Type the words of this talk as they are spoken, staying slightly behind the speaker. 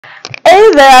Hey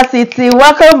there, City.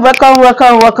 Welcome back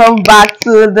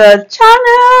to the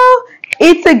channel.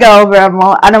 It's a girl,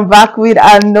 Remo, and I'm back with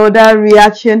another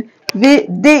reaction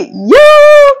video.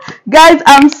 Guys,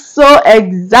 I'm so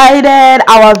excited.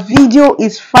 Our video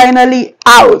is finally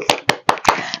out.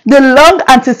 The long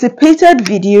anticipated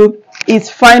video is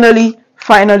finally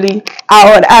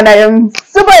out, and I am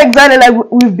super excited.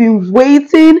 Like, we've been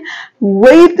waiting,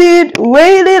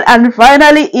 and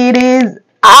finally it is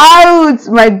out.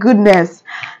 My goodness.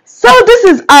 So this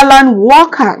is Alan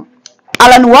Walker,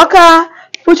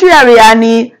 Putri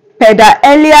Ariani, Peder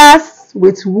Elias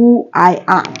with Who I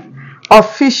Am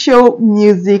official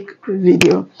music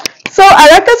video. So I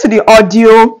reacted to the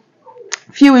audio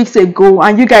few weeks ago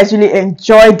and you guys really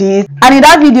enjoyed it, and in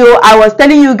that video I was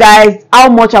telling you guys how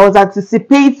much I was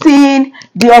anticipating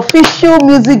the official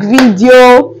music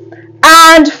video,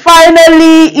 and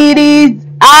finally it is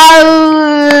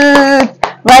out.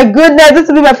 My goodness, this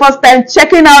will be my first time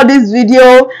checking out this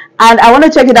video and I want to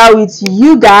check it out with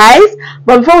you guys.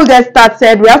 But before we get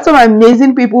started, we have some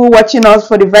amazing people watching us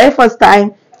for the very first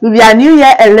time. If you are new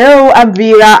here, hello, I'm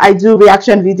Vera. I do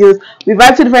reaction videos. We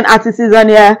vibe to different artists on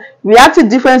here, react to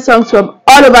different songs from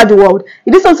all over the world.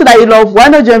 If this is something that you love, why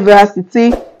not join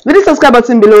Veracity? Hit the subscribe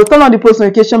button below, turn on the post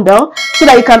notification bell so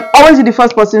that you can always be the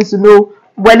first person to know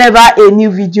whenever a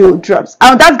new video drops.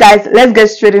 And with that, guys, let's get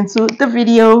straight into the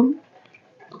video.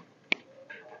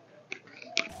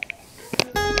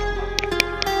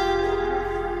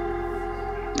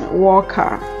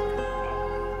 Walker.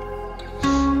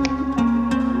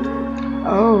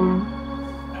 Oh,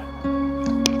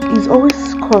 he's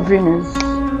always covering his.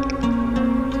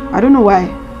 I don't know why.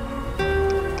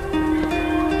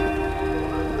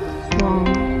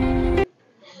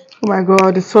 Oh my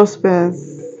god, the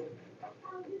suspense.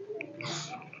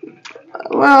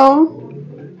 Well,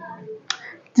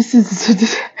 this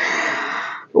is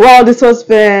wow, the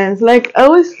suspense. Like I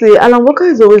always say, Alan Walker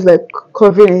is always like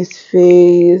covering his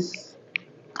face.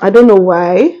 I don't know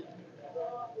why.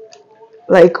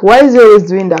 Like, why is he always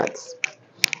doing that?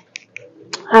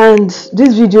 And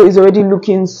this video is already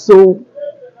looking so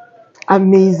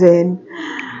amazing.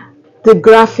 The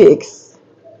graphics,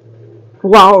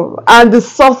 wow, and the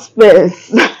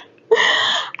suspense.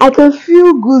 I can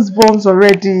feel goosebumps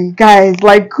already, guys.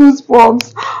 Like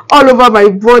goosebumps all over my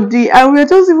body, and we're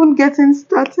just even getting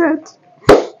started.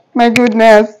 My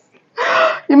goodness,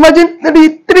 imagine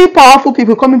three powerful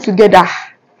people coming together.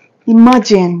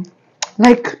 Imagine.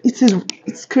 Like,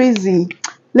 it's crazy.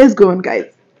 Let's go on,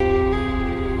 guys.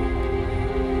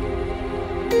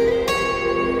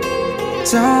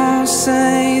 Don't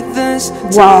say this,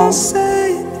 Wow. don't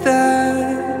say that.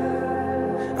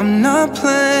 I'm not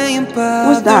playing by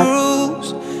What's that? the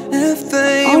rules. If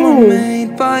they were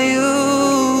made by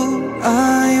you,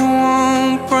 I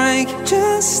won't break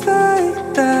just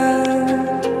like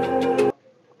that.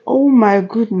 Oh my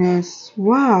goodness.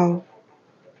 Wow.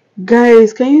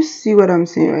 Guys, can you see what I'm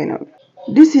saying right now?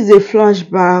 This is a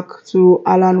flashback to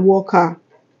Alan Walker.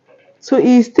 So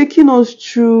he's taking us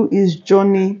through his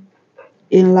journey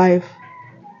in life.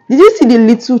 Did you see the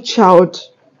little child?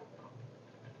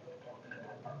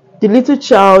 The little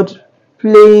child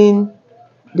playing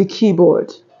the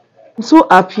keyboard. I'm so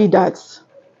happy that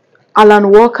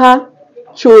Alan Walker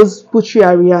chose Putri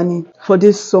Ariani for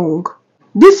this song.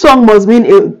 This song must mean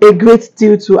a great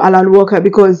deal to Alan Walker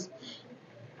because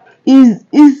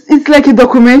it's like a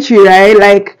documentary, right?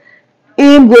 Like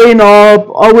him growing up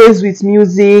always with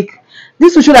music.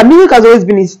 This will show that music has always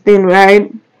been his thing,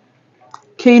 right?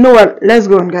 Okay, you know what? Let's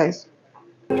go on, guys.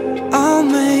 I'll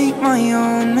make my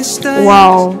own mistakes.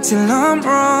 Wow. Till I'm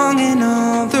wrong in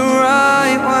all the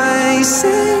right ways.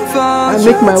 I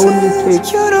make my own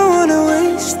mistakes. You don't wanna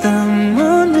waste them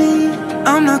on me.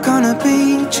 I'm not gonna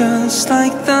be just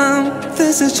like them.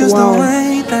 This is just the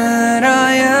way that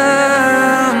I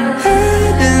am.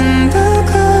 Head in the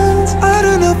clouds, I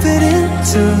don't know, fit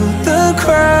into the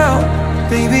crowd.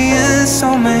 Baby, it's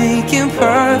all making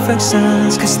perfect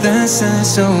sense, 'cause this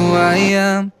is who I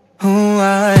am, who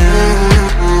I am.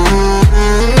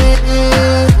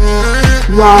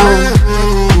 Wow.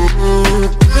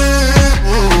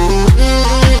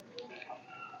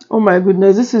 Oh my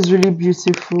goodness, this is really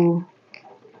beautiful.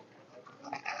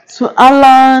 So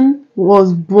Alan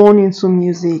was born into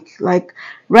music. Like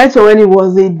right when he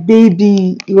was a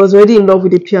baby, he was already in love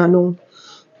with the piano.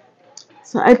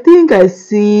 So I think I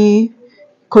see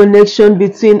connection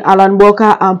between Alan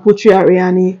Walker and Putri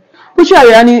Ariani. Putri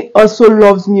Ariani also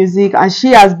loves music and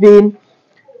she has been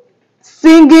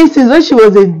singing since when she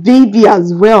was a baby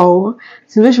as well,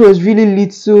 since when she was really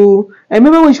little. I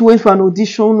remember when she went for an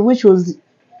audition when she was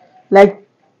like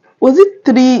was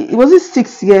it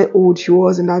 6 year old she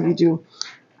was in that video,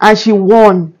 and she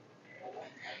won.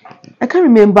 I can't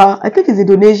remember. I think it's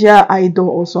Indonesia Idol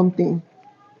or something.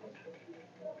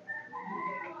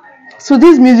 So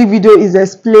this music video is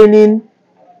explaining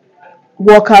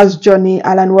Walker's journey,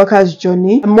 Alan Walker's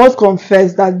journey. I must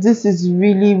confess that this is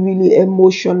really, really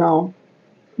emotional.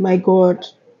 My God.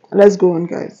 Let's go on,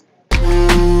 guys.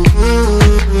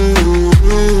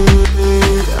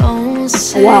 Don't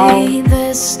say Wow.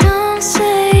 this, don't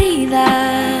say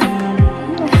that.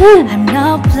 I'm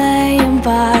not playing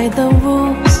by the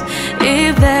rules.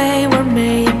 If they were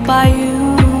made by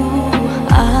you,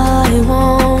 I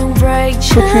won't break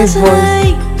Putri's just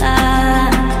like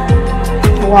that.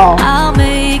 Wow. I'll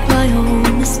make my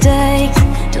own mistakes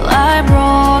till I'm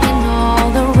wrong in all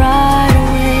the right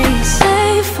ways.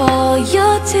 Save all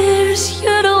your tears,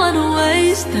 you don't wanna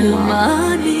waste the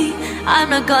money. I'm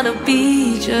not gonna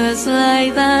be just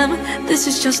like them. This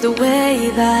is just the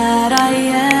way that I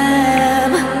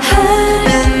am. Head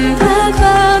in the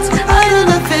clouds, I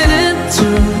don't fit into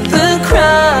the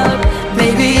crowd.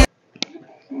 Maybe.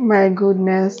 My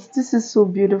goodness, this is so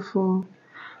beautiful.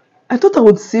 I thought I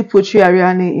would see Putri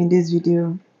Ariani in this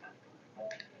video,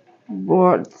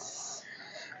 but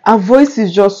her voice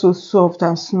is just so soft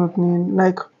and smoothing.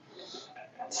 Like,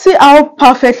 see how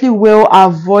perfectly well her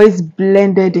voice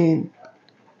blended in.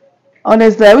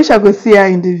 Honestly, I wish I could see her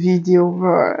in the video,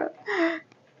 but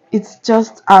it's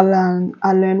just Alan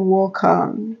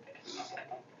Walker.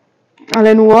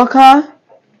 Alan Walker,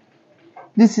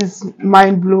 this is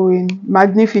mind-blowing,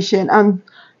 magnificent, and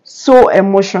so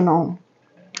emotional.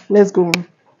 Let's go.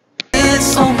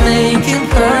 It's all making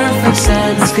perfect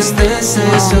sense, 'cause this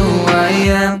is who I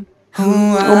am.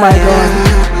 Oh my God.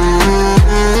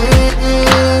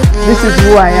 This is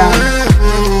who I am.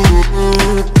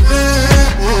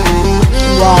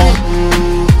 Wow.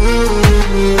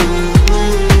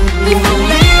 If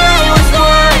only I was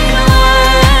wide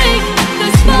awake,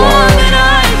 there's more that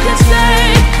I could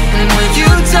say. And when you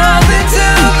talk into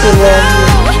So the lovely.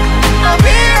 world, I'll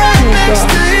be right next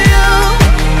to you.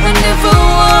 And if I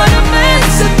wanna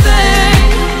miss a thing,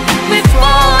 we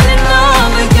fall in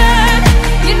love again.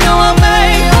 You know I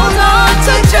may hold on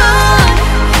to John,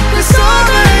 'cause all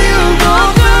that you go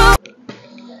through.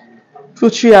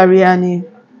 Putri Ariani.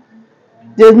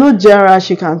 There's no genre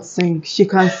she can sing. She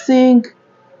can sing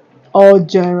all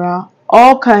genre,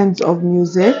 all kinds of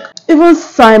music. Even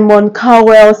Simon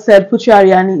Cowell said Putri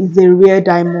Ariani is a rare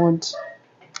diamond.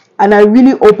 And I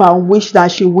really hope and wish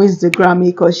that she wins the Grammy,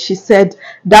 because she said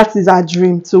that is her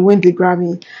dream, to win the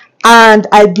Grammy. And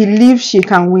I believe she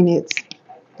can win it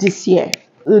this year.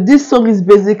 This song is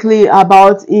basically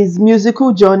about his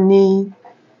musical journey.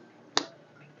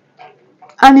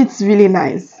 And it's really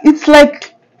nice. It's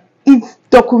like, it's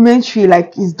documentary,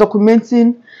 like he's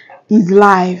documenting his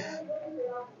life.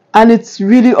 And it's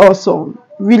really awesome.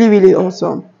 Really, really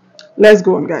awesome. Let's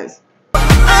go on, guys.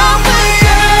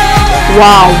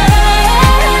 Wow.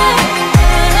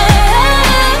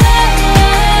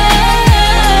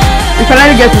 You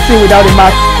finally get to sing without a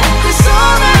mask.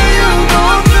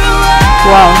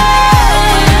 Wow.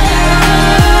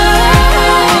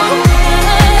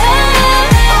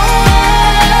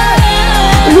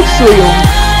 You look so young.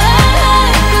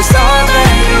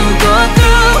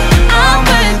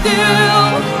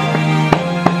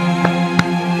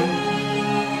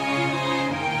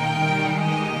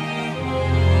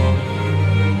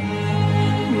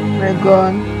 Oh my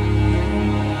God.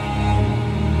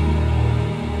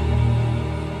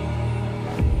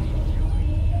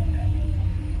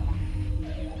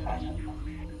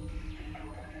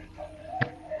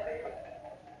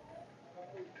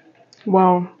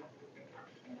 Wow.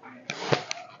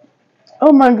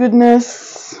 Oh my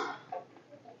goodness.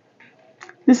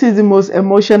 This is the most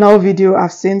emotional video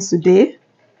I've seen today.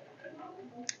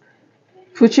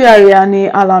 Putri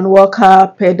Ariani, Alan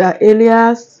Walker, Peder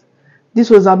Elias. This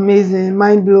was amazing,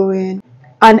 mind-blowing.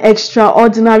 An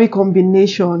extraordinary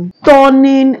combination.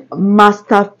 Stunning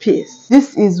masterpiece.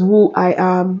 This is who I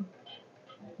am.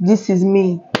 This is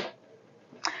me.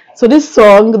 So this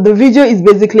song, the video is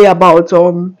basically about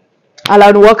Alan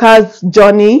Walker's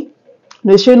journey.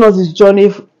 They're showing us his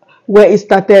journey, where it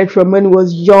started from when he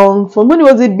was young, from when he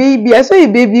was a baby. I saw a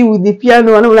baby with the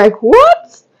piano and I'm like,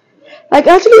 what? Like,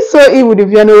 I actually saw him with the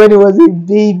piano when he was a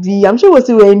baby. I'm sure he was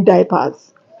still wearing diapers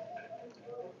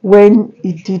when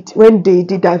they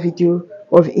did that video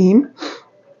of him.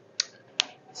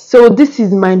 So this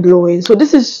is mind-blowing. So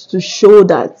this is to show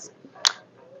that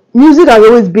music has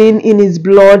always been in his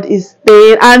blood, his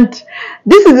pain. And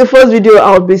this is the first video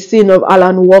I'll be seeing of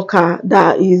Alan Walker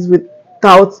that is with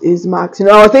without his marks. You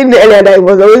know, I was saying earlier that he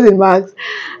was always in marks,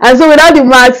 and so without the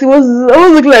marks, he was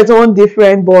always looking like someone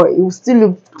different, but he would still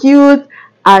look cute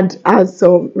and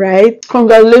handsome, right?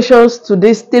 Congratulations to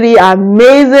these three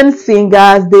amazing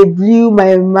singers. They blew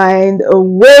my mind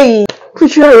away.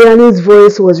 Putri Ariani's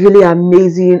voice was really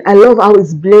amazing. I love how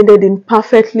it's blended in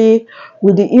perfectly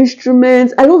with the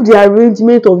instruments. I love the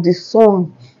arrangement of the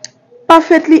song.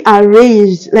 Perfectly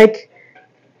arranged, like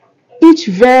each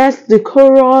verse, the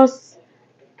chorus,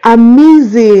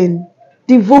 amazing.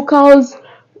 The vocals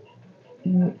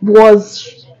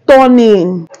was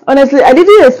stunning. Honestly, I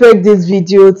didn't expect this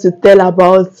video to tell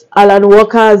about Alan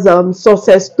Walker's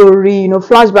success story, you know,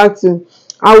 flashback to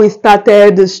how he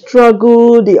started, the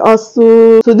struggle, the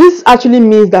hustle. So this actually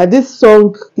means that this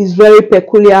song is very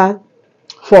peculiar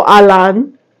for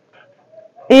Alan.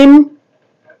 Him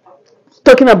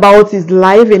talking about his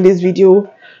life in this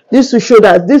video, this to show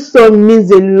that this song means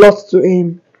a lot to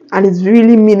him and it's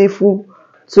really meaningful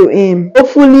to him.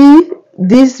 Hopefully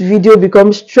this video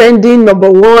becomes trending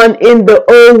 #1 in the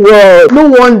whole world. No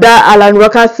wonder Alan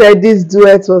Walker said this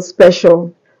duet was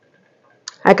special.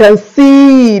 I can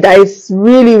see that it's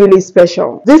really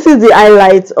special. This is the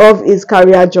highlight of his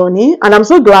career journey, and I'm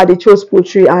so glad he chose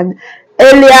Putri and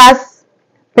Elias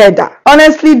Peder.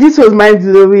 Honestly, this was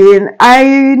mind-blowing.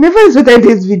 I never expected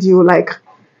this video, like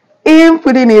him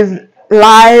putting his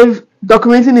life,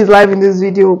 documenting his life in this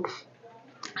video.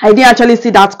 I didn't actually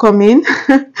see that coming.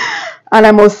 And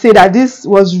I must say that this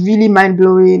was really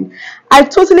mind-blowing. I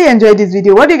totally enjoyed this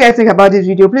video. What do you guys think about this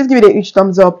video? Please give it a huge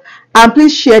thumbs up and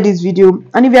please share this video.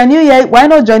 And if you are new here, why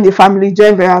not join the family?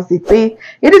 Join Veracity.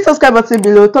 Hit the subscribe button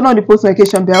below, turn on the post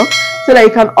notification bell so that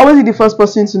you can always be the first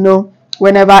person to know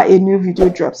whenever a new video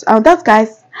drops. And that's,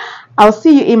 guys, I'll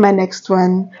see you in my next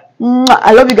one.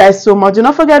 I love you guys so much. Do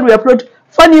not forget, we upload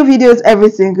 4 new videos every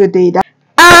single day.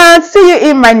 And see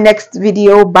you in my next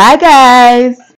video. Bye, guys.